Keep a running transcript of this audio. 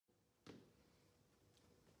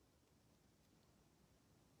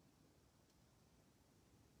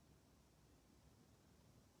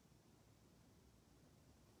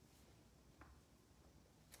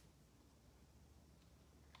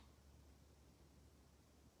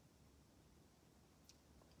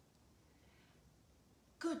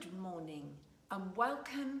Good morning and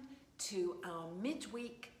welcome to our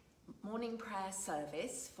midweek morning prayer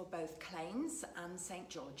service for both Claines and St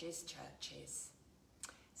George's churches.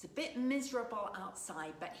 It's a bit miserable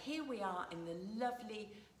outside, but here we are in the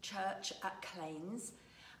lovely church at Claines,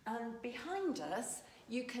 and behind us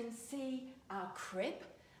you can see our crib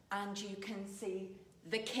and you can see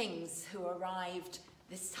the kings who arrived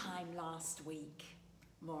this time last week.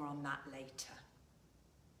 More on that later.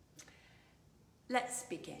 Let's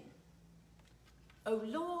begin. O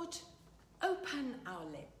Lord, open our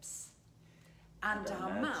lips, and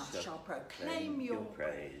our mouth shall proclaim your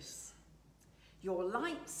praise. Your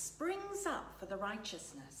light springs up for the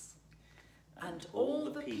righteousness, and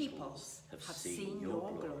all the peoples have seen your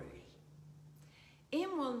glory.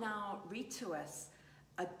 Ian will now read to us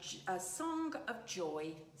a song of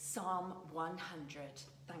joy, Psalm 100.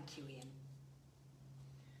 Thank you, Ian.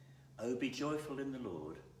 Oh, be joyful in the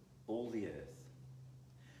Lord, all the earth.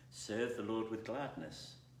 Serve the Lord with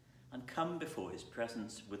gladness, and come before his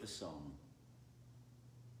presence with a song.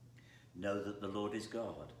 Know that the Lord is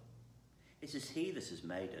God. It is he that has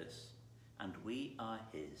made us, and we are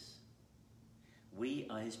his. We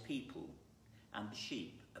are his people, and the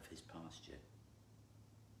sheep of his pasture.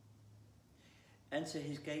 Enter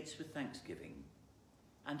his gates with thanksgiving,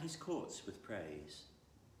 and his courts with praise.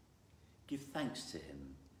 Give thanks to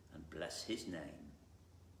him, and bless his name.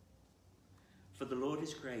 For the Lord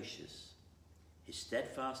is gracious, his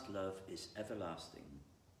steadfast love is everlasting,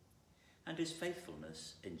 and his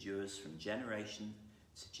faithfulness endures from generation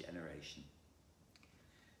to generation.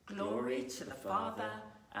 Glory to the Father,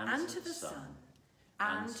 and to the Son,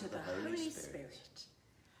 and to the Holy Spirit,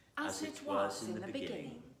 as it was in the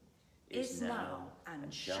beginning, is now,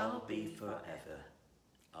 and shall be forever.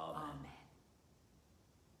 Amen.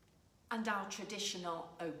 And our traditional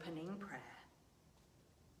opening prayer.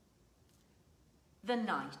 The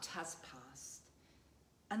night has passed,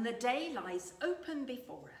 and the day lies open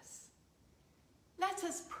before us. Let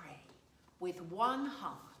us pray with one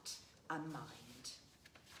heart and mind.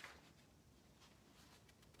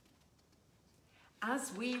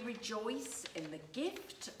 As we rejoice in the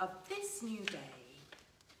gift of this new day,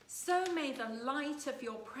 so may the light of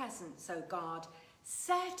your presence, O God,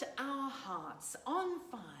 set our hearts on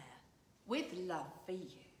fire with love for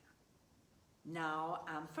you, now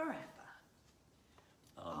and forever.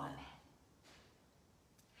 Amen.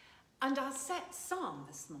 And our set psalm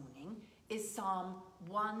this morning is Psalm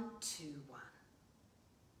 121.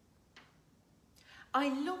 I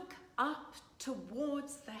look up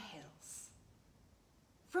towards the hills.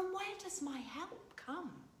 From where does my help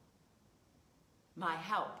come? My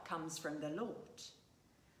help comes from the Lord,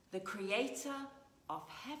 the creator of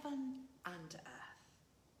heaven and earth.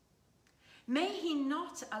 May he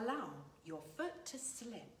not allow your foot to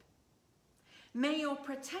slip. May your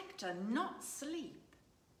protector not sleep.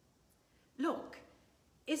 Look,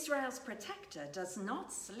 Israel's protector does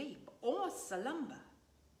not sleep or slumber.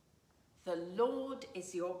 The Lord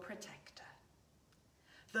is your protector.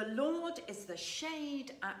 The Lord is the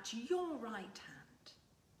shade at your right hand.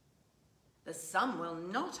 The sun will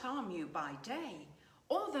not harm you by day,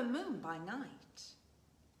 or the moon by night.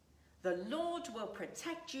 The Lord will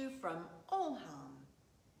protect you from all harm.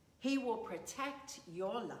 He will protect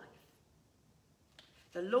your life.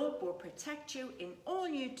 The Lord will protect you in all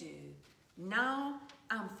you do, now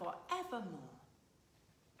and forevermore.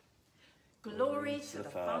 Glory to the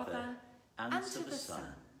Father, and to the Son,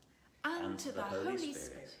 and to the Holy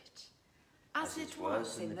Spirit, as it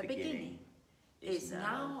was in the beginning, is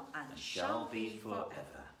now, and shall be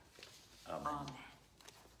forever. Amen.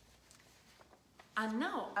 And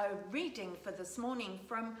now a reading for this morning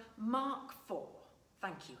from Mark 4.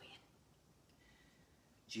 Thank you, Ian.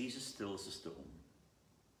 Jesus stills the storm.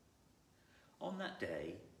 On that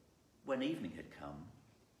day, when evening had come,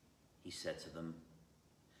 he said to them,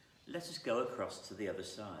 "Let us go across to the other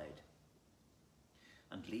side."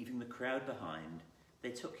 And leaving the crowd behind,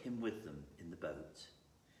 they took him with them in the boat,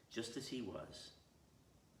 just as he was.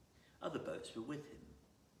 Other boats were with him.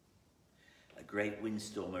 A great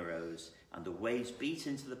windstorm arose, and the waves beat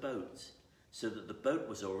into the boat, so that the boat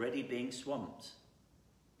was already being swamped.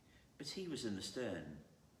 But he was in the stern,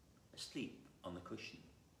 asleep on the cushion.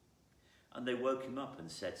 And they woke him up and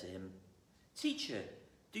said to him, "Teacher,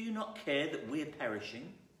 do you not care that we are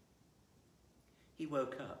perishing?" He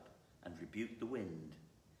woke up and rebuked the wind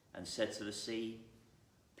and said to the sea,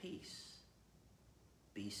 "Peace,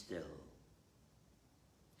 be still."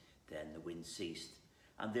 Then the wind ceased,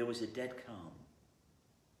 and there was a dead calm.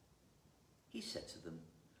 He said to them,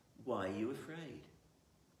 "Why are you afraid?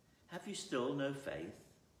 Have you still no faith?"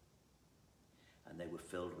 and they were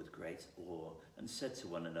filled with great awe and said to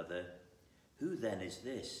one another, "Who then is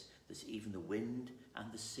this, that even the wind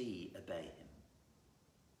and the sea obey him?"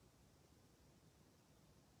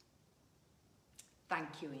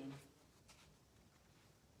 Thank you, Ian.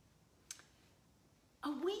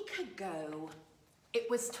 A week ago, it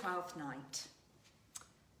was 12th night.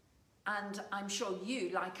 And I'm sure you,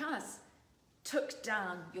 like us, took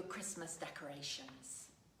down your Christmas decorations.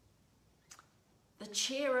 The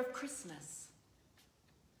cheer of Christmas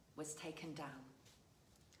was taken down.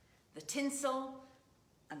 The tinsel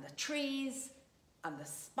and the trees and the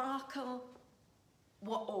sparkle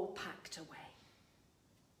were all packed away.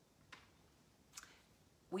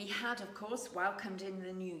 We had, of course, welcomed in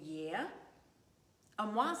the new year,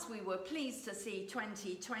 and whilst we were pleased to see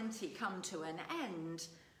 2020 come to an end,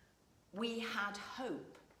 we had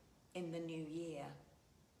hope in the new year.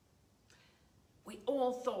 We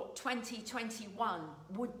all thought 2021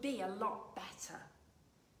 would be a lot better.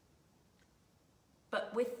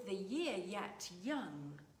 But with the year yet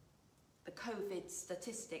young, the COVID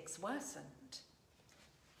statistics worsened.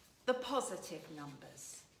 The positive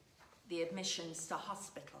numbers, the admissions to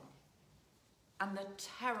hospital, and the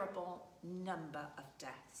terrible number of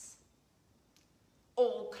deaths,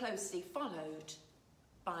 all closely followed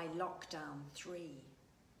by lockdown 3.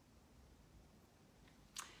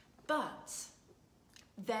 But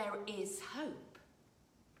there is hope.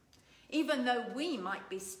 Even though we might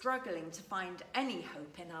be struggling to find any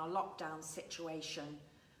hope in our lockdown situation,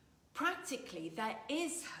 practically there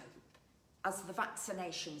is hope as the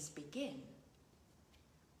vaccinations begin.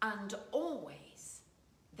 And always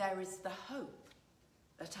there is the hope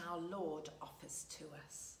that our Lord offers to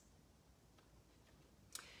us.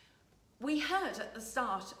 We heard at the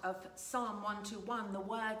start of Psalm 121 the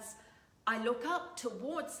words, "I look up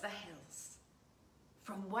towards the hills.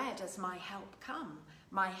 From where does my help come?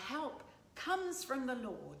 My help comes from the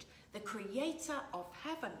Lord, the creator of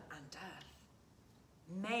heaven and earth.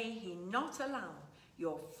 May he not allow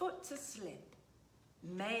your foot to slip.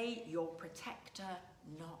 May your protector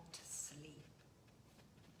not sleep."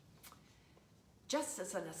 Just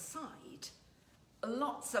as an aside,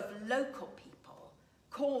 lots of local people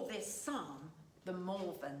call this psalm the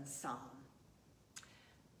Malvern Psalm.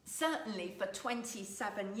 Certainly for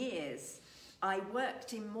 27 years, I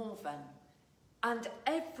worked in Malvern, and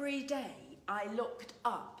every day I looked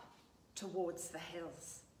up towards the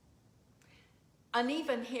hills. And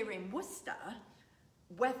even here in Worcester,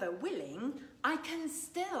 weather willing, I can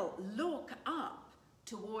still look up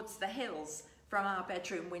towards the hills from our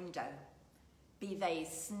bedroom window, be they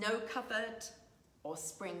snow-covered or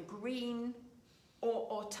spring green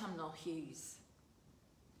or autumnal hues.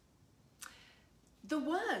 The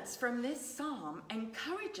words from this psalm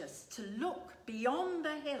encourage us to look beyond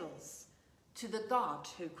the hills to the God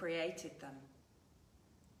who created them.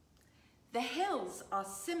 The hills are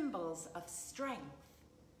symbols of strength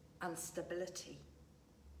and stability.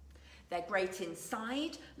 They're great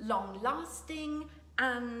inside, long-lasting,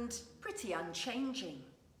 and pretty unchanging.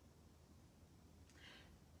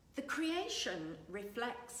 The creation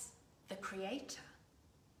reflects the Creator.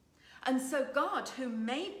 And so God, who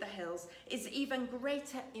made the hills, is even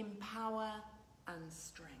greater in power and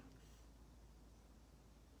strength.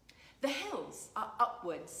 The hills are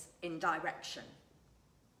upwards in direction.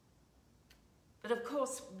 But of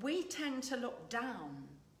course, we tend to look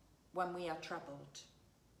down when we are troubled.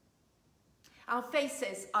 Our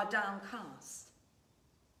faces are downcast.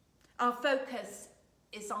 Our focus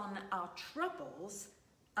is on our troubles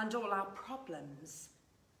and all our problems,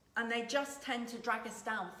 and they just tend to drag us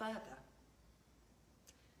down further.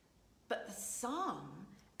 But the psalm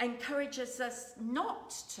encourages us not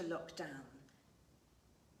to look down.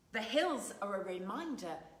 The hills are a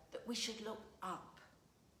reminder that we should look up.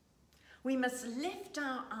 We must lift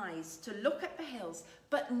our eyes to look at the hills,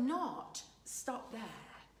 but not stop there.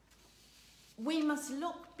 We must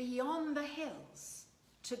look beyond the hills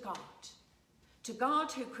to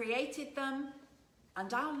God who created them,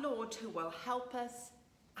 and our Lord who will help us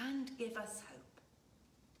and give us hope.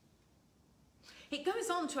 It goes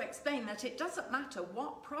on to explain that it doesn't matter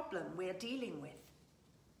what problem we're dealing with.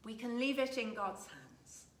 We can leave it in God's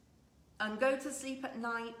hands and go to sleep at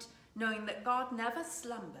night knowing that God never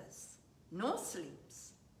slumbers nor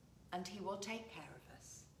sleeps, and he will take care of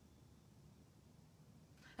us.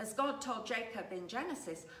 As God told Jacob in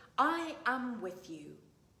Genesis, "I am with you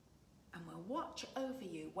and will watch over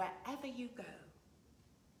you wherever you go."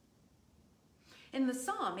 In the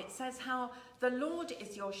psalm, it says how the Lord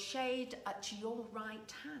is your shade at your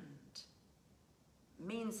right hand. It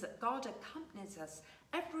means that God accompanies us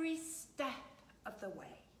every step of the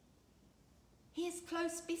way. He is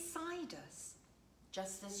close beside us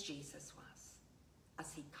just as Jesus was,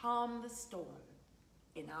 as he calmed the storm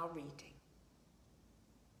in our reading.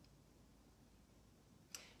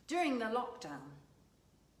 During the lockdown,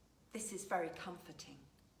 this is very comforting,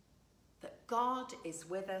 that God is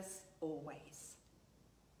with us always.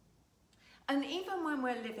 And even when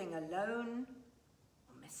we're living alone,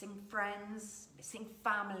 or missing friends, missing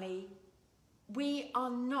family, we are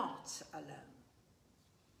not alone.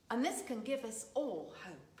 And this can give us all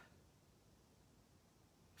hope.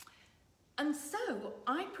 And so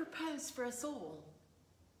I propose for us all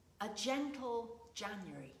a gentle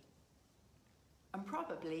January, and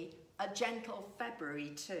probably a gentle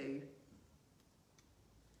February too.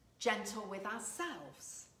 Gentle with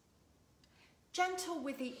ourselves, gentle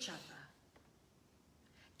with each other,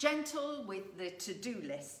 gentle with the to-do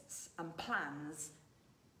lists and plans,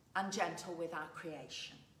 and gentle with our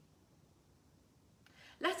creation.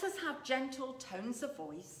 Let us have gentle tones of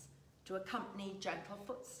voice to accompany gentle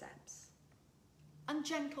footsteps and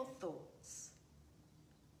gentle thoughts,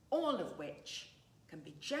 all of which can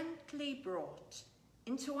be gently brought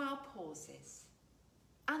into our pauses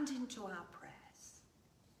and into our prayers.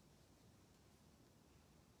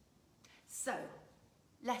 So,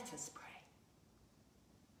 let us pray.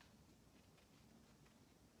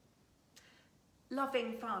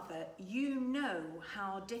 Loving Father, you know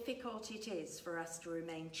how difficult it is for us to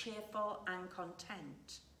remain cheerful and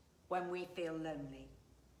content when we feel lonely,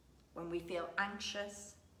 when we feel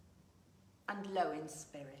anxious and low in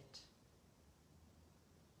spirit.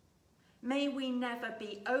 May we never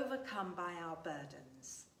be overcome by our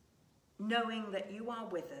burdens, knowing that you are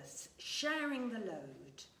with us, sharing the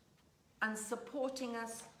load and supporting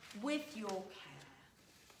us with your care.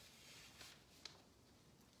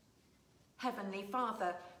 Heavenly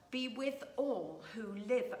Father, be with all who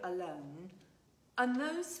live alone and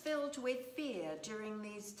those filled with fear during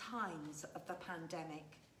these times of the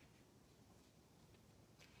pandemic.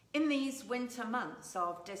 In these winter months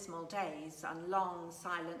of dismal days and long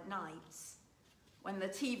silent nights, when the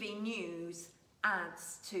TV news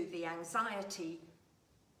adds to the anxiety,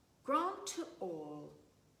 grant to all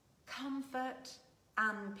comfort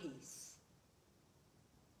and peace.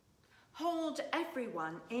 Hold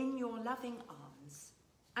everyone in your loving arms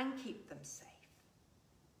and keep them safe.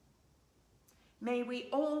 May we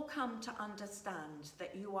all come to understand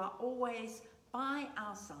that you are always by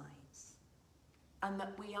our sides, and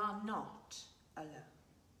that we are not alone.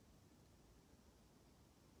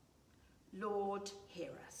 Lord,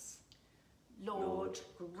 hear us. Lord,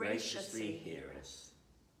 graciously hear us.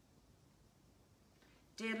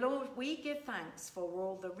 Dear Lord, we give thanks for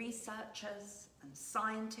all the researchers and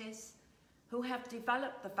scientists who have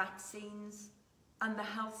developed the vaccines and the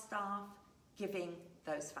health staff giving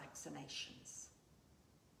those vaccinations.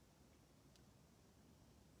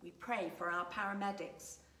 We pray for our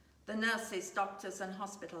paramedics, the nurses, doctors and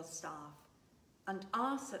hospital staff, and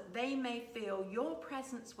ask that they may feel your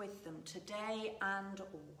presence with them today and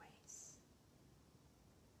always.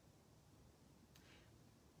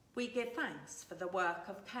 We give thanks for the work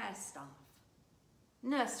of care staff,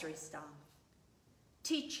 nursery staff,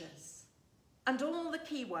 teachers, and all the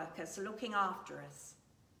key workers looking after us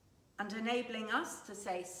and enabling us to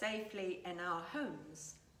stay safely in our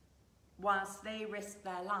homes whilst they risk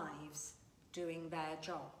their lives doing their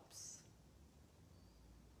jobs.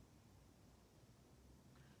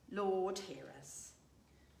 Lord, hear us.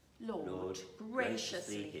 Lord,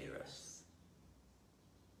 graciously hear us.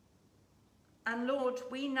 And Lord,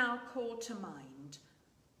 we now call to mind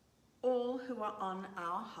all who are on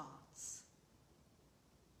our hearts.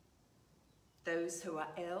 Those who are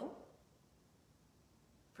ill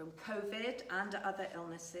from COVID and other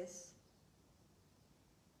illnesses.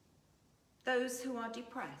 Those who are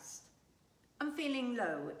depressed and feeling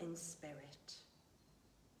low in spirit.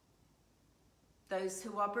 Those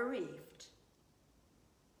who are bereaved,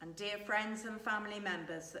 and dear friends and family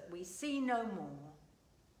members that we see no more,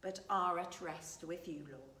 but are at rest with you,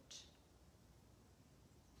 Lord.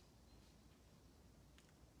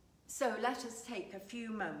 So let us take a few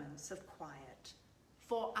moments of quiet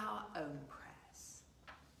for our own prayers.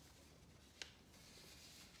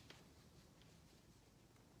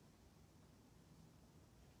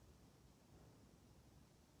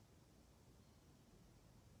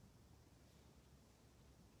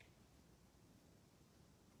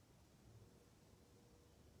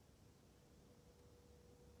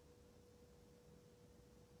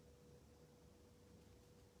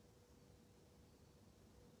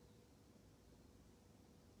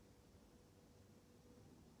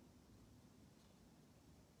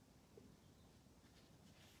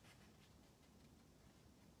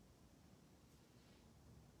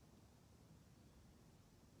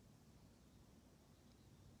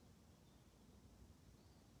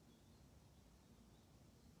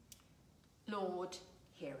 Lord,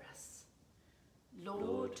 hear us.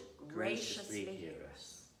 Lord, graciously hear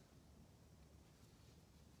us.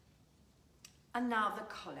 And now the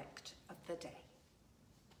collect of the day.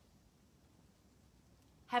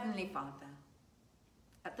 Heavenly Father,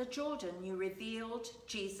 at the Jordan you revealed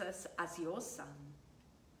Jesus as your Son.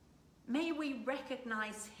 May we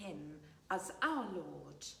recognize him as our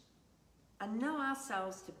Lord and know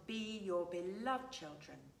ourselves to be your beloved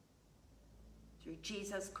children. Through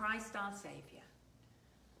Jesus Christ our Saviour.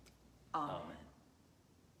 Amen.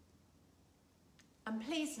 And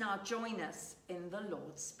please now join us in the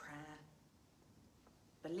Lord's Prayer.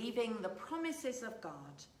 Believing the promises of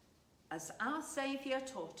God, as our Saviour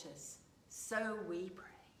taught us, so we pray.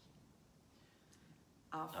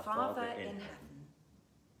 Our Father in heaven,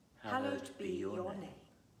 hallowed be your name.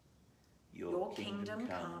 Your kingdom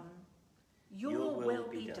come, your will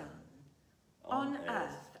be done, on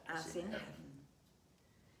earth as in heaven.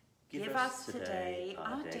 Give us today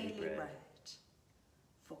our daily bread.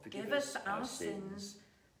 Forgive us our sins,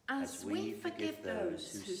 as we forgive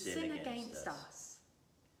those who sin against us.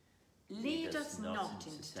 Lead us not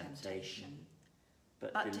into temptation,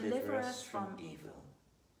 but deliver us from evil.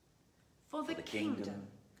 For the kingdom,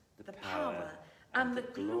 the power, and the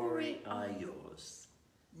glory are yours,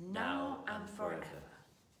 now and forever.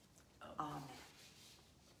 Amen.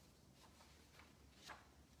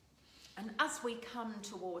 And as we come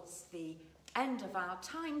towards the end of our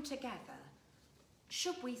time together,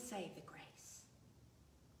 should we say the grace?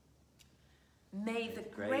 May the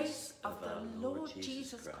grace of the Lord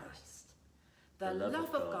Jesus Christ, the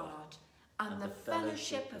love of God, and the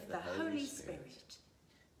fellowship of the Holy Spirit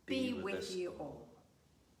be with you all.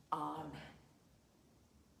 Amen.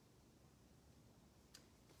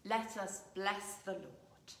 Let us bless the Lord.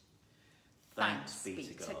 Thanks be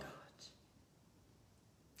to God.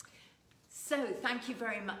 So, thank you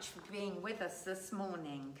very much for being with us this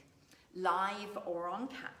morning, live or on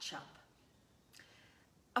catch-up.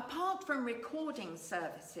 Apart from recording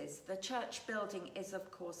services, the church building is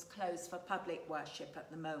of course closed for public worship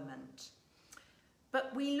at the moment.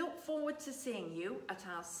 But we look forward to seeing you at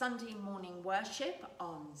our Sunday morning worship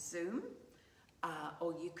on Zoom,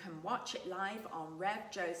 or you can watch it live on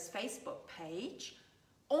Rev Joe's Facebook page,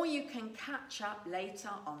 or you can catch up later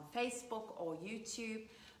on Facebook or YouTube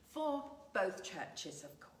for both churches,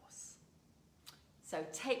 of course. So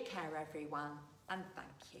take care, everyone, and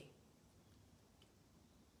thank you.